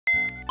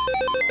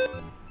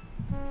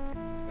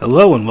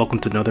Hello and welcome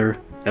to another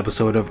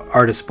episode of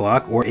Artist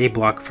Block, or A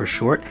Block for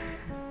short.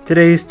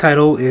 Today's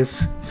title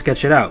is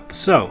Sketch It Out.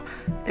 So,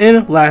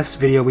 in last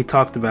video we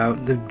talked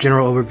about the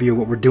general overview of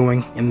what we're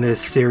doing in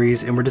this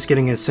series, and we're just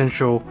getting an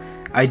essential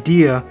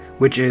idea,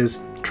 which is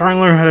trying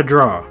to learn how to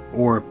draw,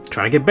 or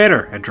trying to get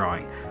better at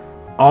drawing.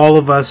 All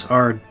of us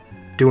are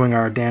doing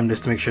our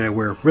damnedest to make sure that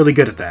we're really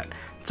good at that.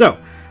 So,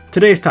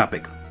 today's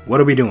topic, what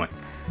are we doing?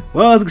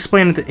 Well, as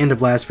explained at the end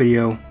of last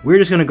video, we're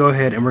just going to go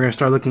ahead and we're going to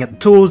start looking at the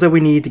tools that we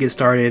need to get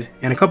started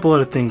and a couple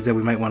other things that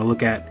we might want to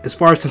look at as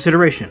far as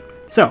consideration.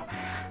 So,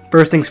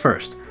 first things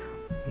first,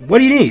 what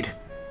do you need?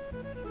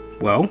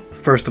 Well,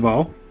 first of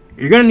all,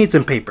 you're going to need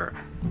some paper,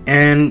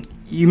 and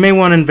you may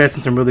want to invest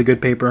in some really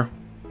good paper,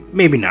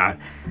 maybe not.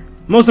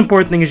 Most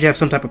important thing is you have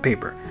some type of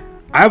paper.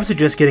 I would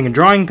suggest getting a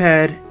drawing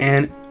pad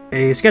and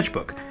a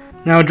sketchbook.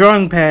 Now, a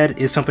drawing pad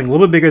is something a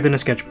little bit bigger than a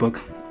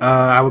sketchbook.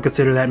 I would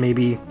consider that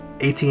maybe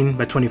 18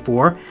 by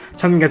 24,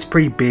 something that's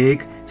pretty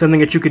big, something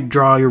that you could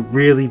draw your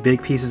really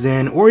big pieces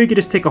in, or you could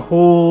just take a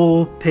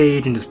whole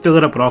page and just fill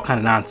it up with all kind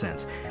of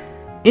nonsense.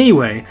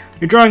 Anyway,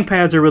 your drawing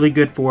pads are really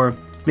good for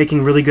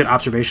making really good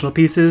observational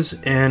pieces,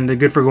 and they're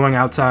good for going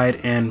outside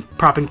and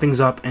propping things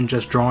up and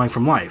just drawing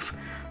from life.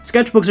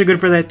 Sketchbooks are good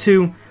for that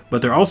too,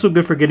 but they're also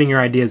good for getting your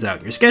ideas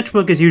out. Your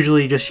sketchbook is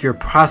usually just your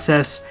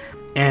process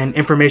and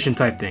information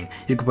type thing.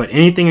 You can put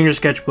anything in your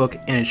sketchbook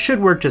and it should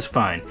work just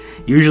fine.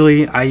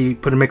 Usually I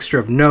put a mixture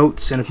of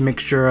notes and a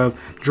mixture of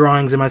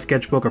drawings in my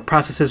sketchbook, or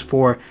processes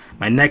for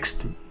my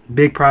next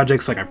big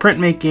projects like my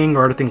printmaking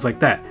or other things like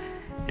that.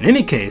 In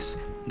any case,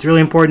 it's really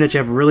important that you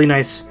have a really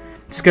nice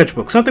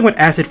sketchbook, something with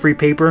acid-free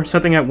paper,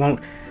 something that won't,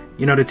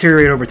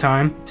 deteriorate over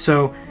time.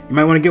 So you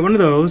might want to get one of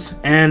those,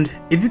 and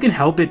if you can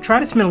help it, try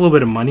to spend a little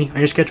bit of money on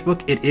your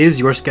sketchbook. It is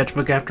your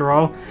sketchbook after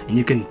all, and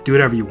you can do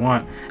whatever you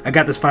want. I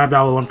got this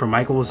 $5 one from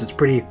Michael's. It's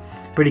pretty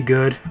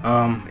good.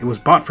 It was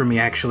bought for me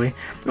actually.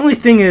 The only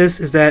thing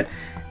is that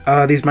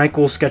these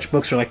Michael's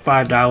sketchbooks are like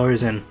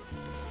 $5, and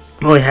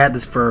I only had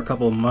this for a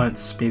couple of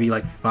months, maybe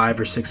like 5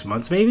 or 6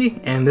 months maybe,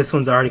 and this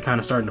one's already kind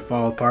of starting to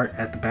fall apart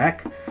at the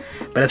back.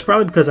 But that's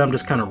probably because I'm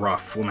just kind of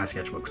rough with my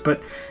sketchbooks.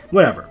 But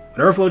whatever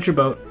floats your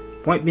boat.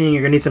 Point being,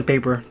 you're gonna need some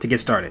paper to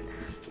get started.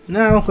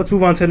 Now let's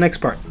move on to the next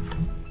part.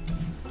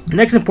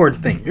 Next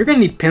important thing, you're gonna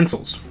need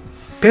pencils.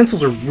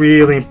 Pencils are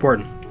really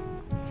important,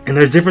 and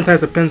there's different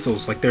types of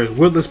pencils. Like there's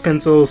woodless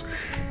pencils,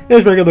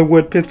 there's regular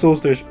wood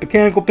pencils, there's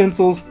mechanical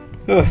pencils.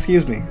 Oh,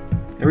 excuse me.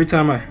 Every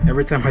time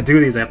I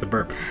do these, I have to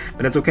burp,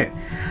 but that's okay.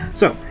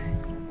 So,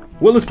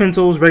 woodless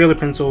pencils, regular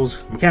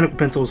pencils, mechanical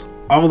pencils,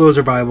 all of those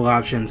are viable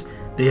options.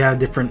 They have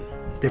different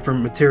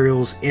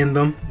materials in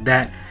them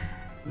that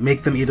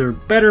make them either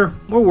better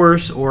or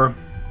worse, or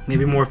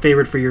maybe more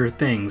favored for your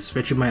things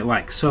that you might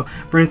like. So,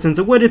 for instance,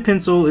 a wooded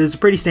pencil is a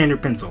pretty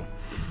standard pencil.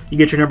 You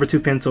get your number 2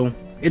 pencil,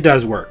 it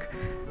does work.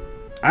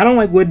 I don't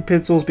like wood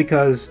pencils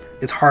because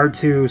it's hard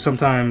to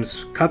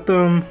sometimes cut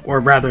them, or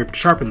rather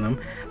sharpen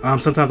them.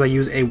 Sometimes I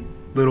use a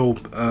little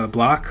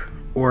block,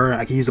 or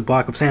I can use a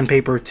block of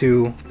sandpaper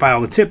to file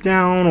the tip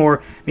down,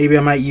 or maybe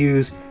I might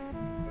use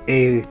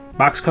a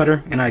box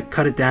cutter and I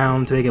cut it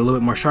down to make it a little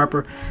bit more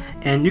sharper.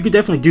 And you could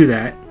definitely do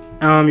that.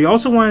 You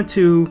also want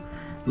to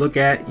look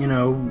at,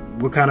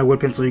 what kind of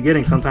wood pencil you're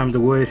getting. Sometimes the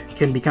wood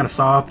can be kind of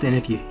soft, and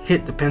if you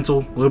hit the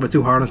pencil a little bit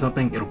too hard on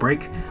something, it'll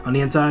break on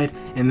the inside.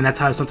 And then that's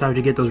how sometimes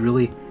you get those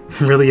really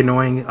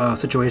annoying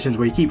situations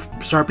where you keep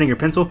sharpening your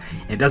pencil,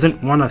 it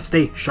doesn't want to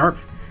stay sharp.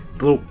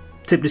 The little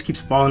tip just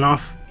keeps falling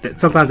off.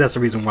 Sometimes that's the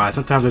reason why.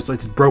 Sometimes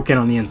it's broken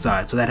on the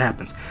inside, so that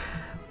happens.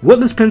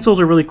 Woodless pencils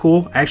are really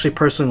cool. I actually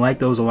personally like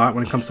those a lot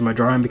when it comes to my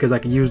drawing, because I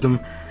can use them.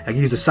 I can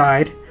use the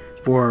side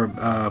for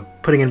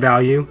putting in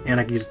value, and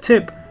I can use a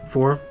tip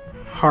for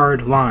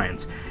hard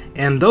lines.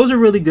 And those are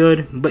really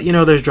good, but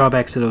there's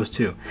drawbacks to those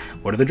too.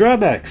 What are the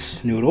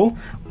drawbacks, Noodle?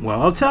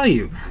 Well, I'll tell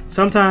you.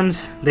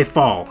 Sometimes they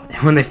fall,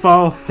 and when they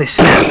fall, they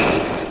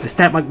snap. They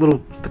snap like little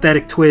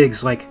pathetic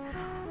twigs, like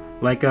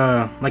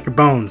your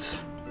bones.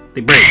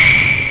 They break.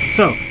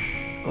 So,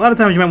 a lot of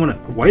times you might want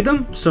to avoid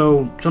them.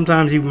 So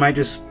sometimes you might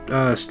just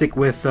stick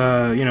with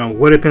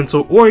wooded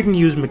pencil, or you can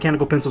use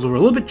mechanical pencils, which are a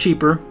little bit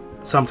cheaper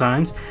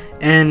sometimes,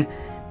 and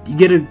you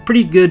get a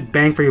pretty good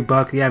bang for your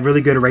buck. You have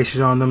really good erasers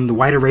on them. The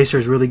white eraser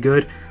is really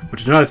good,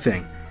 which is another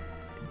thing.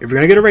 If you're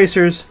gonna get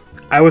erasers,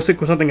 I would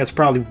stick with something that's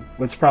probably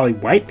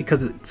white,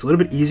 because it's a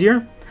little bit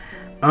easier.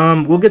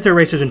 We'll get to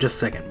erasers in just a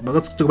second, but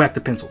let's go back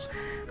to pencils.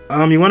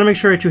 You want to make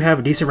sure that you have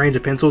a decent range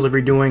of pencils if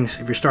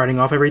you're starting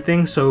off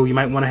everything. So you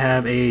might want to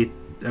have a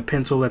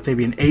pencil that's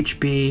maybe an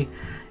HB,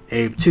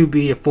 a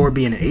 2B, a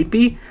 4B, and an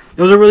 8B.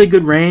 Those are really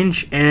good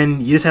range,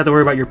 and you just have to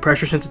worry about your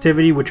pressure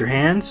sensitivity with your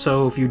hands.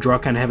 So if you draw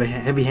kind of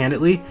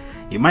heavy-handedly,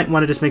 you might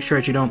want to just make sure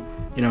that you don't,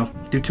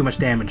 do too much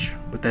damage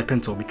with that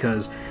pencil,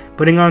 because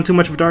putting on too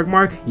much of a dark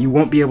mark, you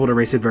won't be able to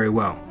erase it very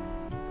well.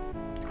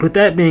 With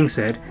that being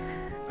said,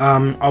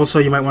 also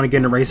you might want to get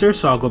an eraser,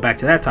 so I'll go back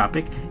to that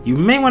topic. You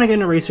may want to get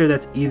an eraser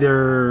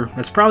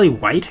that's probably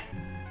white,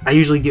 I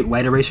usually get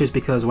white erasers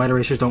because white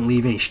erasers don't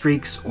leave any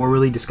streaks or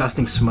really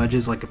disgusting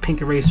smudges like a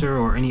pink eraser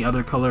or any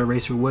other color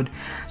eraser would.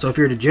 So if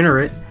you're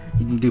degenerate,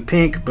 you can do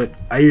pink, but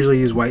I usually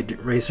use white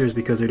erasers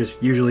because they're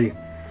just usually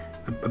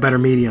a better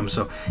medium,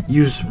 so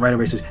use white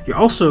erasers. You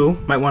also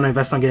might want to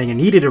invest on getting a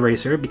kneaded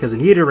eraser, because a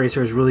kneaded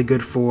eraser is really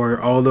good for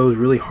all those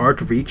really hard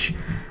to reach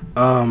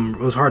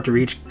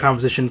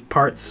composition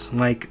parts,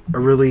 like a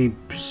really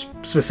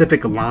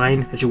specific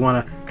line that you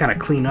want to kind of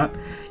clean up.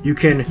 You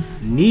can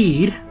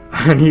knead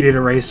a kneaded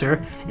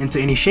eraser into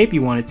any shape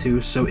you want it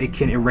to, so it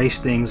can erase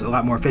things a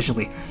lot more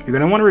efficiently. You're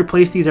going to want to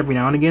replace these every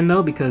now and again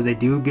though, because they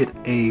do get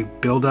a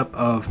buildup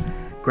of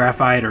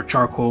graphite or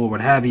charcoal or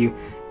what have you,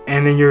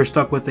 and then you're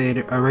stuck with an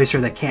eraser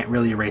that can't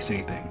really erase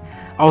anything.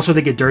 Also,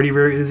 they get dirty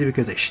very easily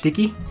because they're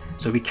sticky,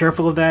 so be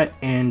careful of that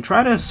and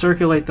try to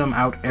circulate them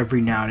out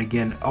every now and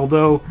again,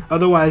 although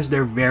otherwise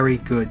they're very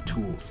good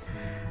tools.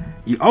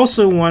 You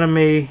also want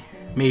to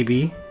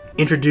maybe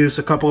introduce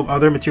a couple of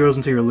other materials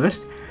into your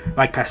list,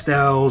 like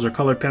pastels or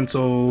colored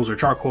pencils or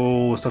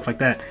charcoal or stuff like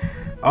that.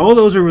 All of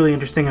those are really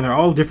interesting, and they're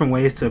all different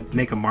ways to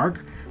make a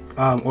mark.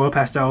 Oil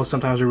pastels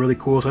sometimes are really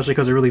cool, especially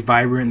because they're really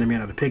vibrant and they're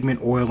made out of pigment,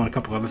 oil, and a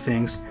couple other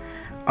things.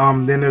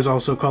 Then there's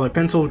also colored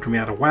pencils, which are made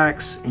out of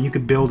wax, and you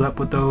could build up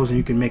with those, and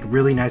you can make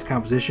really nice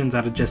compositions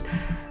out of just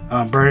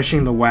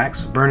burnishing the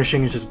wax.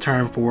 Burnishing is just a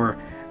term for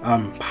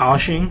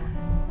polishing,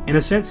 in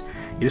a sense.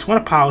 You just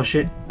want to polish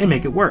it and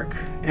make it work,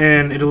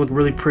 and it'll look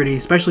really pretty,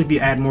 especially if you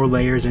add more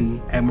layers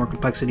and add more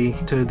complexity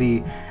to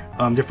the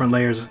different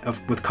layers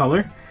with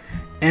color.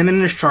 And then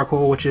there's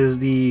charcoal, which is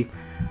the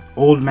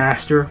old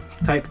master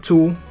type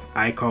tool.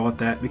 I call it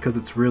that because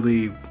it's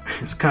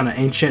kind of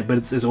ancient, but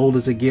it's as old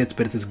as it gets,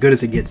 but it's as good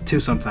as it gets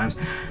too sometimes.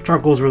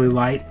 Charcoal is really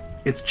light,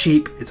 it's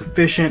cheap, it's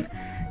efficient,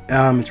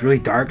 it's really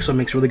dark, so it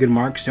makes really good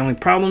marks. The only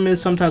problem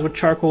is sometimes with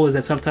charcoal is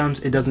that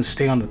sometimes it doesn't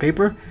stay on the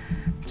paper,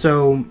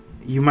 so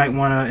you might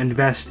want to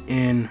invest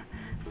in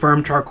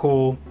firm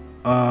charcoal,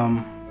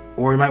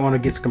 or you might want to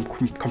get some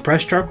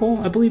compressed charcoal,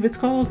 I believe it's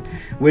called,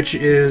 which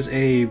is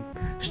a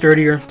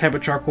sturdier type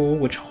of charcoal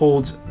which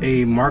holds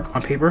a mark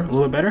on paper a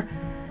little bit better.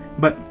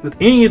 But with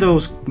any of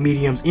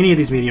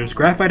these mediums,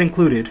 graphite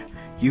included,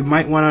 you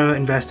might want to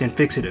invest in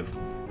fixative.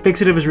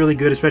 Fixative is really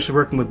good, especially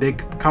working with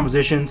big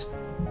compositions.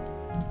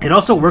 It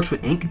also works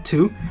with ink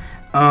too.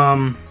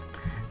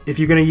 If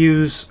you're gonna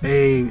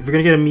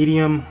get a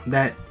medium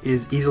that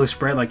is easily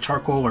spread like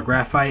charcoal or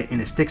graphite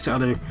and it sticks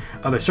to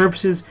other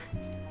surfaces,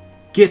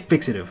 get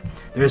fixative.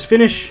 There's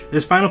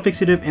final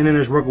fixative, and then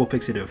there's workable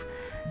fixative.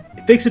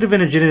 Fixative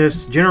in a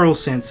general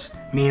sense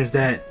means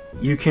that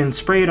you can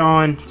spray it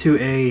on to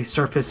a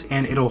surface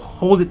and it'll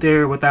hold it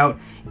there without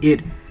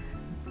it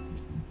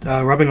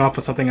rubbing off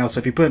with something else. So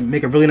if you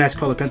make a really nice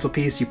colored pencil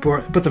piece, you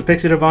put some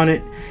fixative on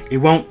it, it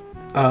won't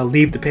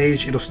leave the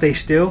page, it'll stay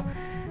still.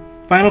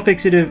 Final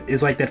fixative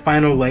is like that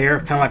final layer,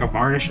 kind of like a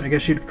varnish, I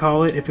guess you'd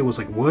call it if it was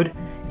like wood.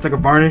 It's like a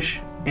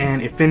varnish,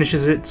 and it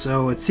finishes it,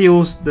 so it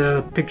seals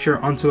the picture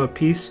onto a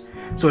piece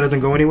so it doesn't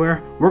go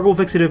anywhere. Workable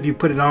fixative, you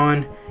put it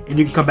on and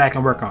you can come back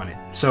and work on it.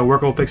 So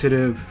workable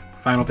fixative,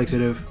 final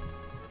fixative,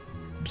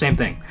 same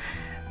thing.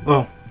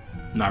 Well,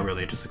 not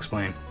really, just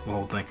explain the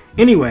whole thing.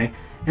 Anyway,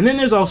 and then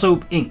there's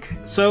also ink.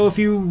 So if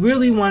you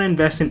really want to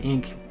invest in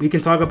ink, we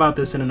can talk about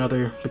this in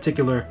another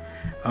particular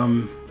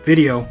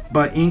video,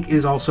 but ink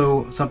is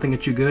also something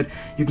that you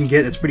can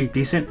get that's pretty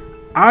decent.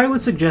 I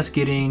would suggest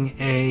getting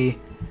a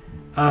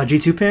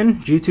G2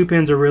 pen. G2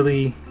 pens are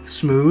really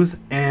smooth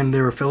and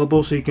they're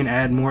refillable, so you can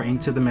add more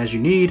ink to them as you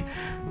need.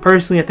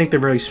 Personally, I think they're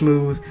very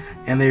smooth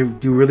and they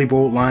do really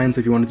bold lines.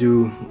 If you want to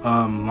do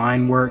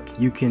line work,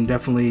 you can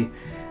definitely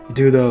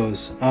do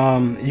those.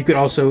 You could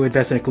also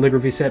invest in a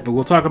calligraphy set, but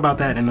we'll talk about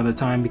that another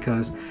time,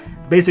 because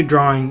basic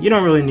drawing, you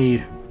don't really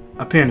need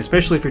a pen,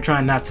 especially if you're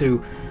trying not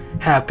to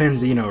have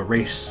pens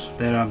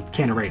that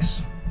can't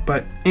erase.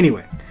 But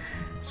anyway,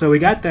 so we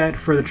got that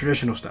for the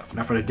traditional stuff.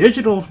 Now for the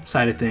digital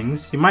side of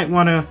things, you might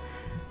want to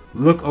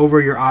look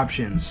over your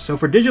options. So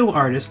for digital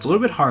artists, it's a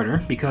little bit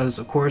harder because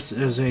of course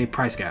there's a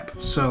price gap.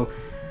 So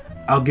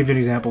I'll give you an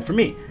example for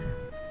me.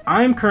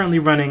 I'm currently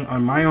running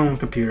on my own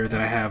computer that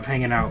I have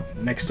hanging out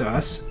next to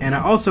us, and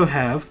I also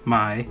have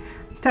my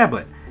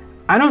tablet.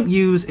 I don't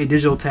use a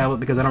digital tablet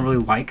because I don't really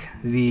like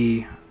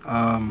the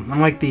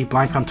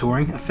blind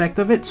contouring effect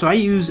of it, so I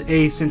use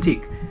a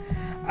Cintiq.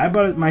 I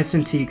bought my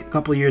Cintiq a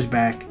couple of years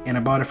back, and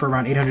I bought it for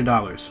around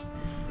 $800.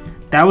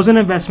 That was an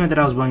investment that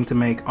I was willing to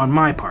make on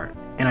my part,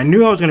 and I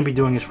knew I was going to be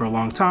doing this for a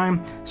long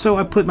time, so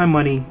I put my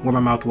money where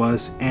my mouth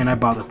was, and I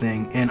bought the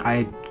thing. And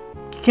I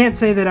can't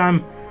say that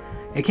I'm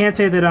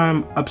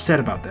upset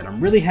about that.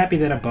 I'm really happy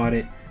that I bought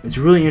it. It's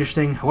really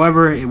interesting.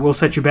 However, it will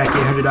set you back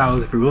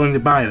 $800 if you're willing to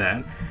buy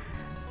that.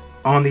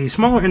 On the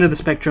smaller end of the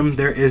spectrum,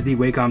 there is the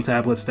Wacom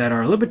tablets that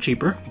are a little bit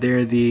cheaper.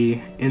 They're the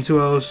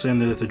Intuos,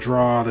 and there's the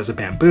Draw, there's a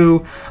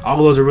Bamboo. All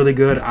of those are really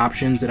good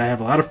options, and I have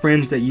a lot of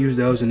friends that use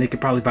those, and they could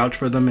probably vouch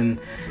for them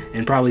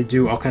and probably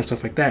do all kinds of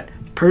stuff like that.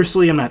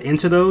 Personally, I'm not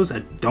into those. I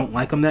don't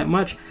like them that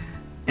much,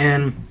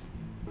 and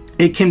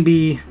it can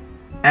be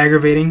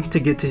aggravating to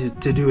get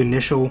to do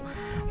initial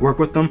work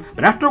with them.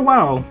 But after a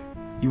while,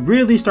 you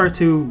really start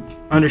to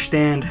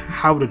understand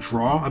how to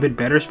draw a bit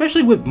better,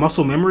 especially with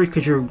muscle memory,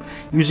 because you're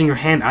using your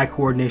hand-eye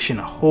coordination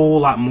a whole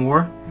lot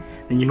more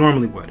than you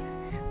normally would.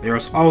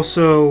 There's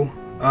also,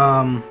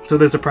 so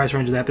there's a price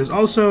range of that. There's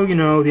also, you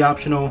know, the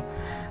optional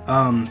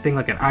thing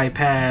like an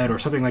iPad or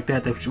something like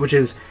that, which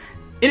is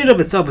in and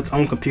of itself its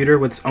own computer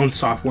with its own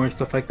software and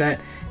stuff like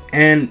that.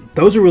 And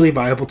those are really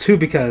valuable too,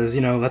 because, you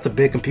know, that's a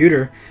big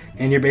computer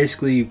and you're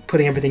basically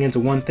putting everything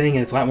into one thing,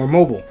 and it's a lot more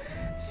mobile.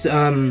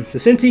 The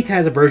Cintiq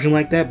has a version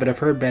like that, but I've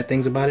heard bad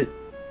things about it.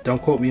 Don't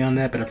quote me on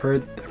that, but I've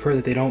heard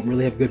that they don't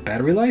really have good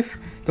battery life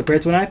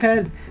compared to an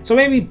iPad. So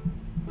maybe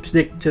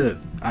stick to the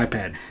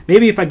iPad.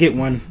 Maybe if I get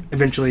one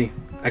eventually,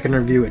 I can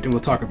review it and we'll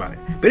talk about it.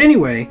 But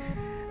anyway,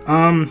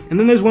 and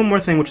then there's one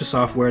more thing, which is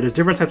software. There's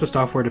different types of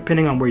software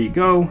depending on where you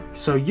go.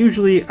 So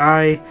usually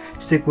I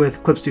stick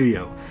with Clip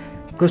Studio.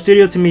 Clip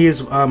Studio to me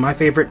is my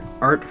favorite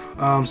art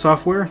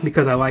software,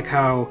 because I like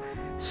how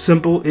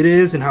simple it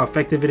is and how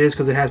effective it is,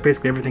 because it has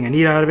basically everything I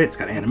need out of it. It's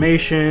got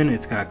animation,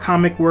 it's got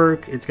comic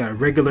work, it's got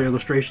regular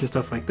illustration,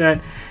 stuff like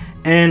that,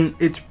 and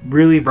it's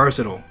really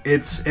versatile.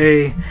 It's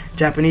a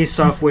Japanese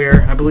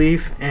software, I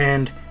believe,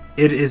 and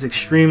it is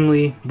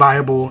extremely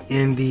viable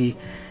in the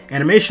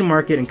animation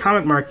market and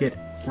comic market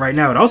right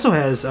now. It also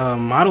has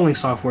modeling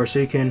software, so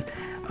you can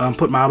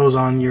put models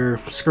on your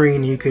screen,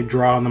 and you could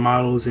draw on the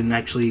models and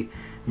actually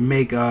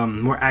make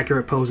more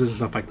accurate poses and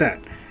stuff like that.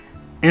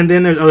 And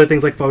then there's other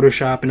things like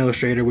Photoshop and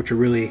Illustrator, which are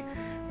really,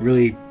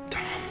 really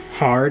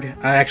hard.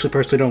 I actually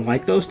personally don't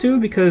like those two,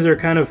 because they're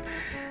kind of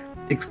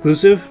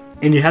exclusive,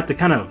 and you have to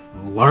kind of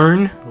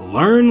learn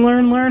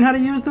how to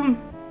use them.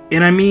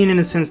 And I mean in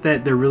the sense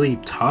that they're really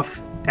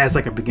tough as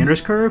like a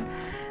beginner's curve.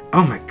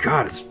 Oh my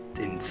god, it's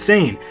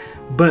insane.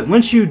 But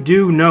once you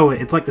do know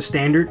it, it's like the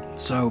standard,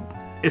 so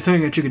it's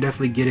something that you could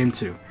definitely get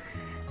into.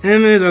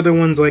 And there's other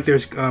ones like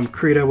there's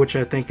Krita, which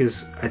I think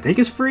is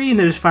free, and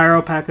there's Fire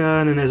Alpaca,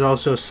 and then there's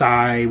also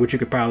Psy, which you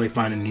could probably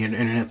find on the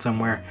internet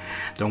somewhere.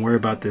 Don't worry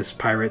about this,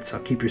 pirates. I'll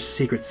keep your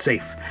secrets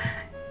safe.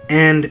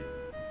 And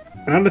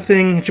another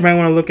thing that you might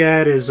want to look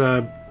at is,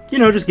 you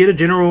know, just get a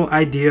general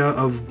idea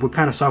of what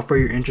kind of software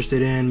you're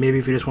interested in. Maybe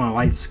if you just want a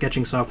light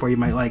sketching software, you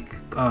might like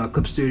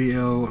Autodesk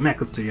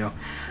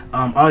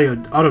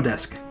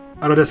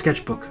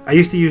Sketchbook. I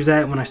used to use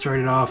that when I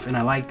started off, and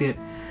I liked it.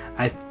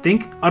 I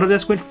think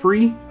Autodesk went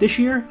free this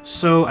year,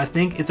 so I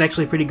think it's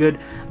actually pretty good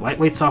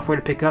lightweight software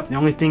to pick up. The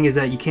only thing is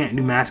that you can't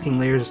do masking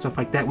layers and stuff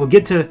like that. We'll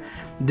get to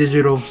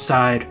digital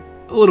side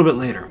a little bit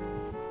later.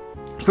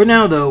 For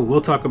now though,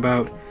 we'll talk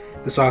about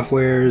the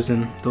softwares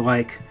and the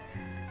like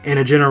in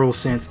a general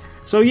sense.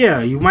 So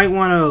yeah, you might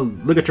want to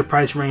look at your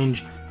price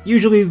range.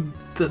 Usually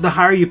the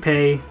higher you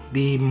pay,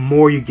 the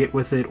more you get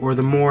with it, or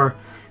the more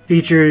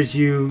features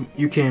you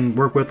can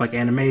work with, like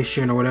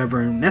animation or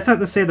whatever. And that's not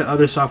to say that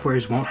other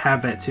softwares won't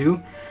have that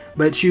too,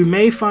 but you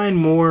may find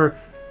more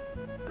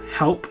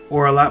help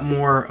or a lot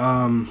more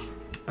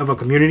of a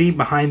community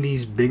behind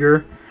these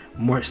bigger,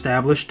 more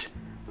established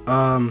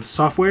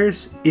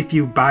softwares. If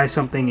you buy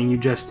something and you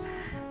just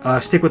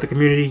stick with the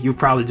community, you'll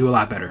probably do a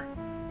lot better.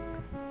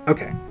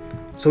 Okay,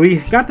 so we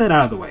got that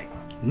out of the way.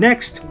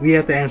 Next, we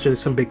have to answer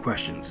some big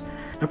questions.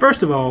 Now,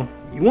 first of all,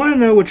 you want to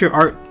know what your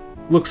art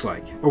looks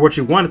like, or what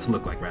you want it to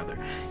look like rather.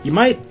 You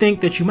might think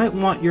that you might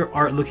want your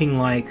art looking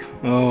like,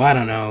 oh, I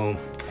don't know,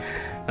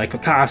 like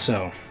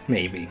Picasso,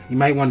 maybe. You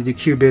might want to do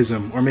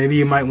cubism, or maybe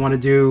you might want to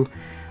do,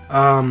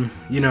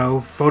 you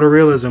know,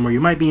 photorealism, or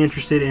you might be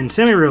interested in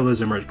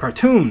semi-realism or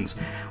cartoons.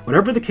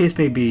 Whatever the case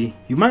may be,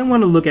 you might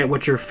want to look at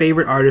what your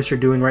favorite artists are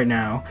doing right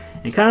now,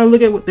 and kind of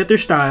look at their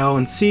style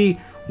and see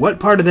what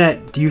part of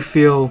that do you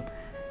feel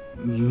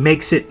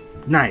makes it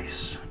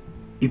nice.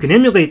 You can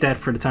emulate that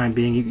for the time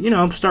being. You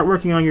know, start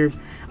working on your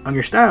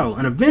style,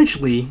 and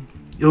eventually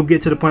you'll get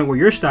to the point where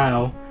your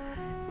style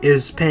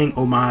is paying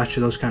homage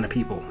to those kind of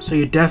people. So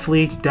you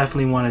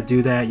definitely want to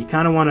do that. You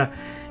kind of want to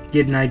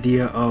get an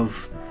idea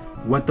of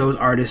what those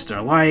artists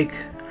are like,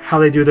 how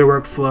they do their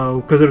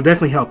workflow, because it'll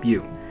definitely help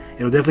you.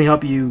 It'll definitely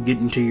help you get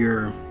into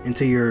your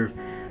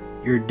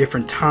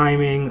different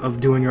timing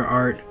of doing your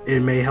art.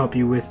 It may help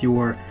you with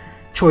your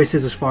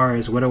choices as far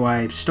as what do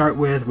I start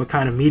with, what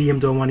kind of medium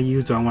do I want to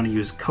use, do I want to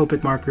use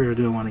Copic markers or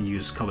do I want to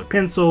use colored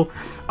pencil.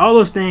 All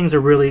those things are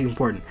really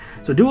important.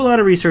 So do a lot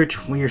of research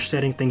when you're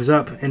setting things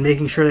up and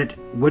making sure that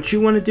what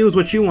you want to do is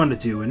what you want to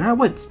do, and not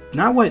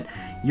what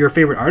your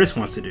favorite artist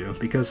wants to do,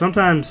 because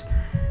sometimes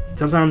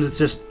it's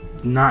just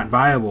not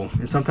viable,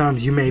 and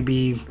sometimes you may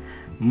be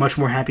much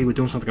more happy with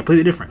doing something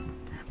completely different.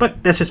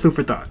 But that's just food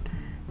for thought.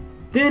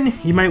 Then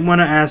you might want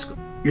to ask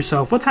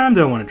yourself, what time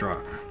do I want to draw?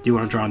 Do you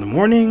want to draw in the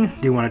morning?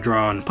 Do you want to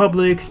draw in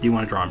public? Do you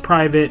want to draw in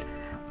private?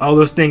 All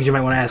those things you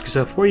might want to ask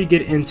yourself before you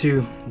get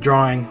into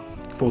drawing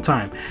full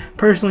time.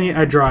 Personally,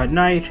 I draw at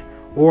night,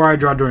 or I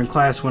draw during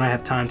class when I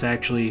have time to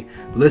actually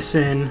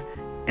listen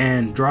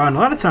and draw. And a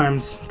lot of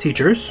times,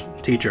 teachers,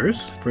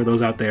 for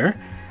those out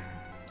there,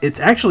 it's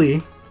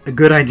actually a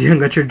good idea to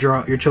let your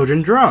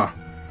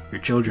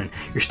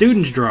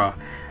students draw.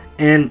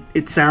 And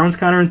it sounds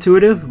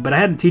counterintuitive, but I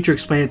had a teacher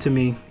explain it to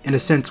me in a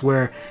sense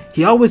where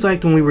he always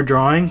liked when we were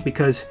drawing,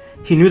 because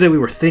he knew that we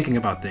were thinking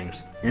about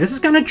things. And this is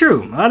kind of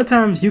true. A lot of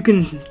times you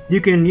can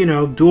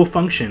dual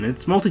function.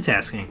 It's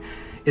multitasking.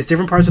 It's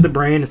different parts of the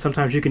brain, and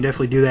sometimes you can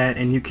definitely do that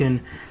and you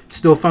can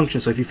still function.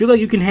 So if you feel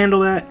like you can handle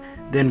that,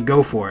 then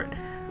go for it.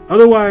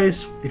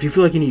 Otherwise, if you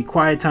feel like you need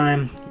quiet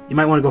time, you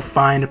might want to go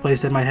find a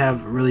place that might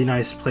have a really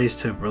nice place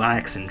to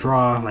relax and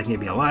draw, like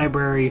maybe a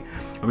library,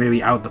 or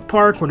maybe out the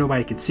park where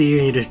nobody can see you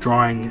and you're just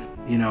drawing,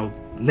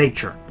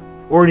 nature,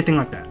 or anything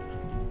like that.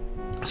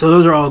 So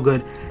those are all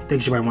good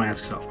things you might want to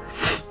ask yourself.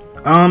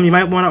 You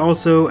might want to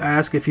also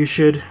ask if you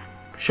should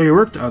show your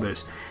work to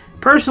others.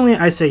 Personally,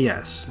 I say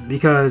yes,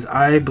 because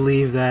I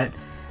believe that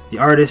the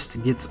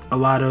artist gets a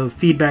lot of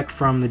feedback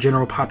from the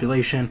general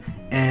population,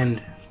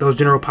 and those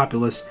general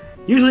populace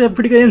usually have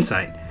pretty good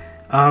insight.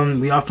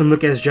 We often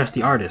look as just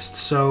the artist,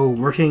 so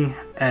working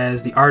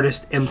as the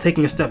artist and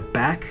taking a step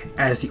back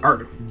as the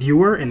art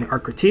viewer and the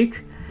art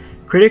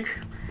critic,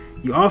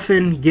 you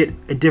often get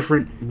a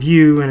different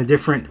view and a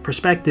different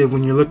perspective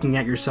when you're looking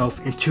at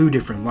yourself in two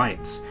different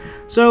lights.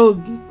 So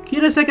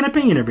get a second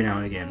opinion every now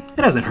and again.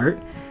 It doesn't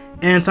hurt.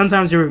 And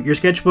sometimes your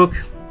sketchbook,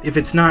 if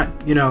it's not,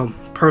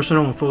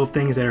 personal and full of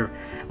things that are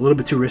a little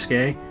bit too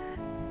risque,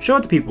 show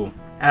it to people.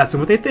 Ask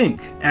them what they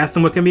think. Ask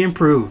them what can be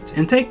improved,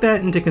 and take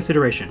that into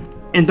consideration.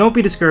 And don't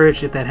be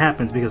discouraged if that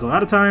happens, because a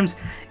lot of times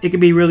it can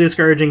be really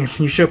discouraging if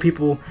you show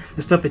people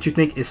the stuff that you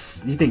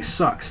think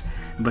sucks,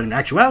 but in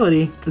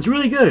actuality it's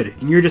really good,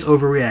 and you're just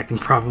overreacting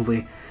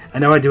probably. I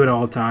know I do it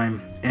all the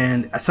time,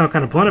 and I sound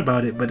kind of blunt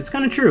about it, but it's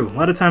kind of true. A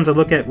lot of times I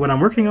look at what I'm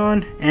working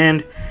on,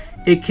 and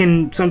it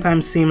can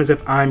sometimes seem as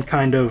if I'm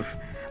kind of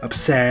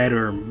upset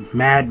or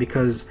mad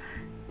because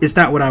it's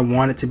not what I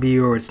want it to be,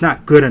 or it's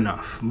not good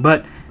enough.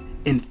 But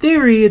in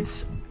theory,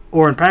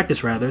 or in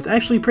practice rather, it's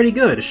actually pretty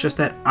good. It's just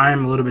that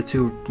I'm a little bit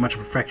too much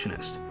of a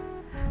perfectionist.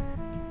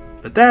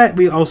 But that,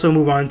 we also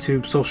move on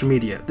to social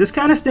media. This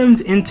kind of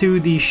stems into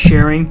the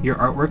sharing your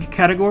artwork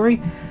category.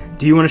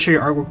 Do you want to share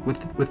your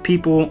artwork with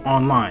people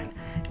online?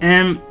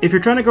 And if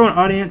you're trying to grow an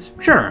audience,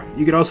 sure,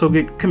 you could also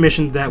get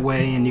commissioned that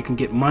way, and you can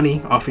get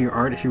money off of your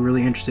art if you're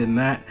really interested in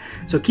that.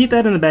 So keep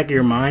that in the back of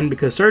your mind,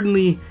 because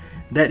certainly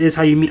that is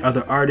how you meet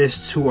other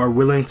artists who are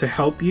willing to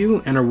help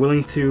you and are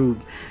willing to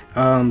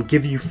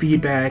give you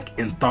feedback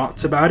and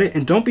thoughts about it.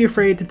 And don't be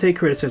afraid to take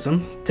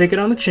criticism. Take it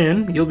on the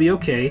chin. You'll be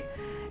okay.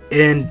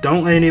 And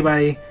don't let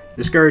anybody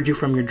discourage you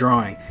from your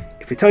drawing.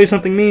 If they tell you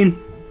something mean,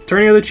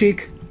 turn the other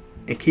cheek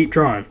and keep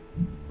drawing.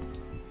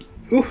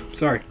 Ooh,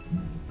 sorry.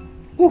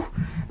 Ooh.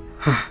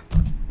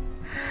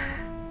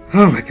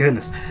 Oh my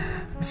goodness.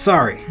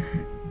 Sorry.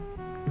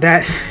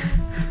 That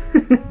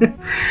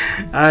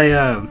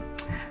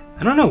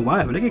I don't know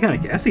why, but I get kind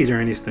of gassy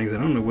during these things. I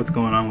don't know what's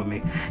going on with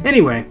me.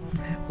 Anyway,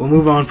 we'll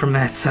move on from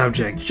that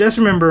subject. Just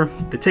remember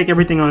to take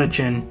everything on the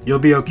chin. You'll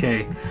be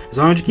okay. As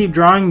long as you keep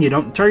drawing, you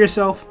don't deter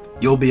yourself,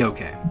 you'll be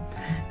okay.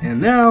 And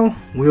now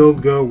we'll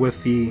go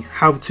with the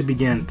how to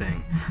begin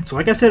thing. So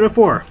like I said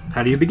before,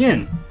 how do you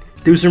begin?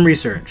 Do some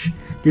research.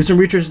 Do some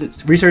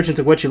research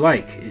into what you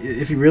like.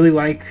 If you really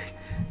like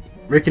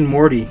Rick and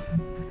Morty,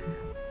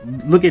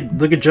 look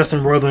at Justin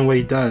Roiland and what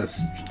he does.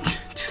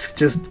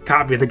 Just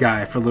copy the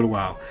guy for a little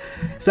while.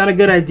 It's not a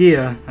good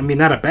idea, I mean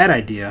not a bad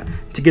idea,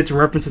 to get some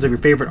references of your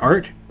favorite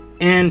art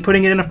and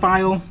putting it in a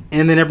file,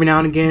 and then every now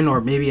and again, or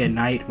maybe at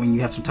night when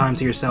you have some time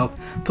to yourself,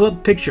 pull up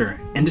a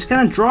picture and just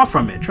kind of draw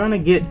from it, trying to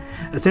get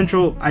a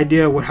central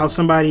idea of how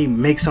somebody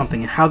makes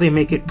something and how they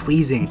make it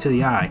pleasing to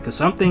the eye. Because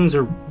some things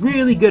are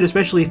really good,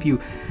 especially if you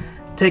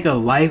take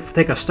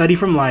a study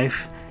from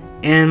life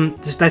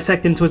and just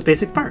dissect into its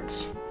basic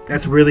parts.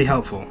 That's really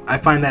helpful. I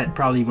find that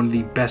probably one of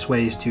the best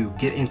ways to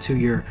get into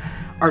your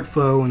art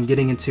flow and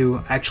getting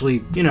into actually,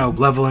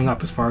 leveling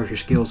up as far as your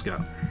skills go.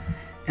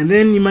 And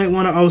then you might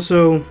want to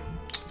also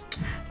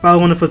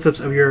follow in the footsteps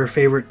of your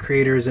favorite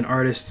creators and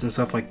artists and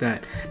stuff like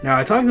that. Now,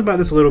 I talked about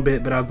this a little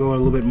bit, but I'll go in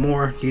a little bit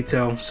more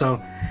detail.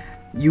 So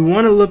you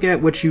want to look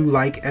at what you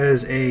like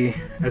as a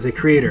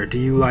creator. Do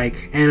you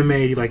like anime?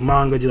 Do you like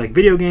manga? Do you like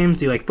video games?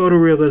 Do you like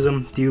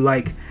photorealism? Do you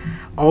like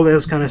all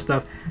those kind of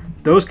stuff?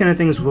 Those kind of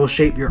things will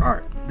shape your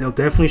art. They'll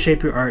definitely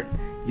shape your art.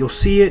 You'll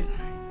see it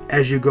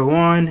as you go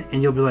on,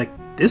 and you'll be like,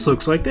 this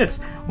looks like this.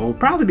 Well,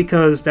 probably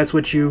because that's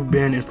what you've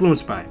been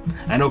influenced by.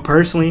 I know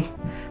personally,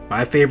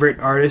 my favorite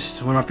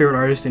artist, one of my favorite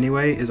artists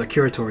anyway, is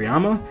Akira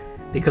Toriyama,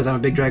 because I'm a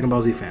big Dragon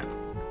Ball Z fan.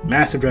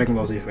 Massive Dragon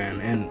Ball Z fan.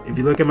 And if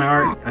you look at my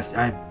art,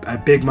 I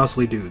big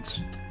muscly dudes.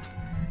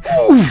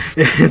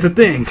 It's a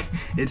thing.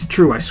 It's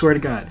true, I swear to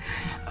God.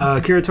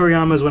 Akira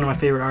Toriyama is one of my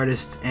favorite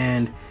artists,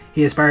 and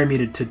he inspired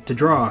me to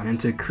draw and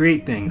to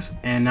create things.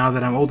 And now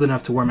that I'm old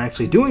enough to where I'm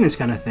actually doing this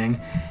kind of thing,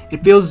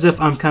 it feels as if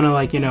I'm kind of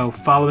like,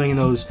 following in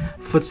those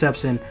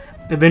footsteps, and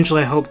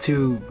eventually I hope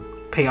to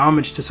pay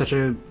homage to such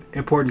an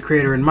important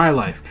creator in my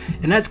life.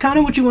 And that's kind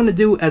of what you want to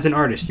do as an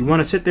artist. You want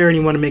to sit there and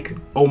you want to make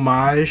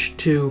homage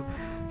to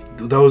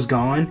those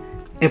gone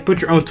and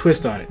put your own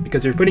twist on it.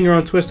 Because if you're putting your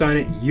own twist on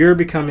it, you're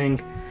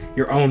becoming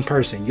your own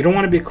person. You don't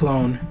want to be a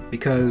clone,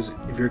 because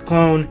if you're a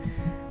clone,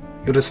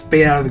 you'll just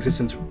fade out of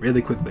existence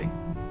really quickly.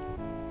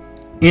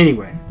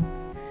 Anyway,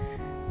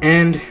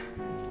 and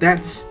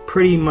that's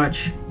pretty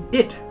much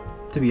it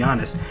to be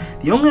honest.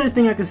 The only other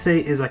thing I can say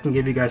is I can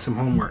give you guys some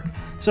homework.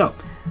 So,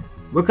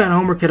 what kind of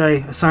homework could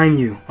I assign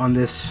you on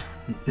this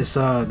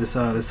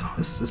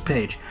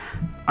page?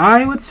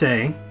 I would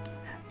say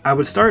I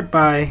would start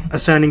by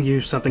assigning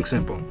you something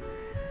simple.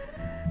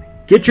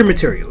 Get your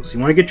materials. You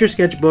want to get your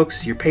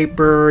sketchbooks, your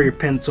paper, your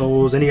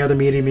pencils, any other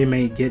medium you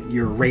may get,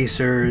 your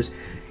erasers,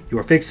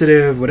 your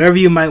fixative, whatever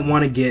you might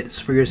want to get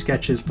for your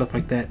sketches, stuff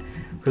like that.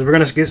 Because we're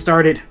going to get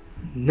started.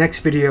 Next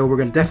video, we're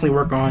going to definitely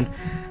work on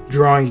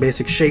drawing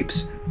basic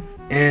shapes.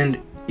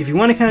 And if you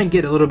want to kind of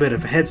get a little bit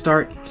of a head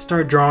start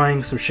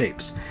drawing some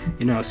shapes.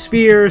 You know,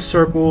 spheres,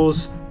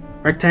 circles,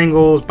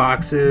 rectangles,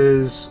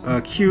 boxes,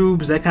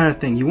 cubes, that kind of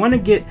thing. You want to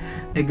get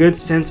a good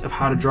sense of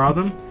how to draw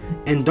them.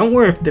 And don't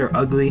worry if they're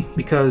ugly,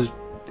 because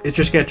it's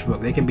your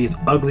sketchbook. They can be as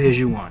ugly as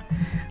you want.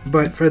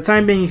 But for the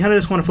time being, you kind of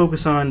just want to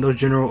focus on those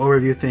general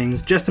overview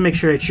things just to make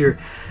sure that you're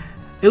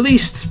at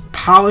least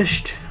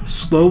polished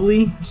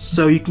slowly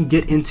so you can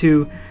get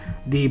into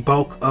the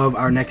bulk of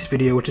our next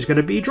video, which is going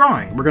to be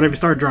drawing. We're going to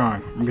start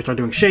drawing. We're going to start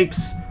doing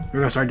shapes. We're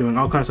going to start doing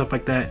all kinds of stuff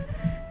like that.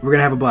 We're going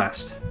to have a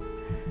blast.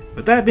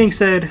 With that being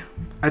said,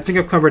 I think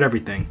I've covered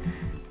everything.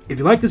 If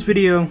you like this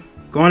video,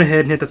 go on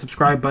ahead and hit that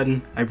subscribe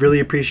button. I really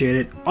appreciate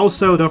it.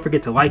 Also, don't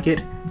forget to like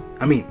it.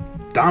 I mean,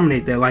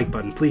 dominate that like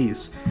button,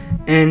 please.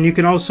 And you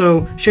can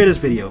also share this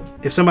video.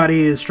 If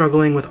somebody is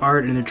struggling with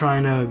art and they're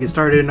trying to get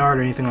started in art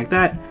or anything like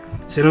that,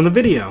 send them the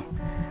video.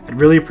 I'd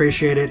really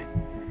appreciate it.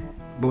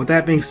 But with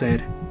that being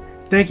said,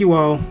 thank you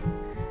all.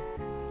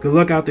 Good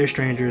luck out there,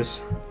 strangers.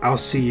 I'll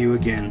see you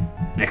again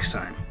next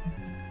time.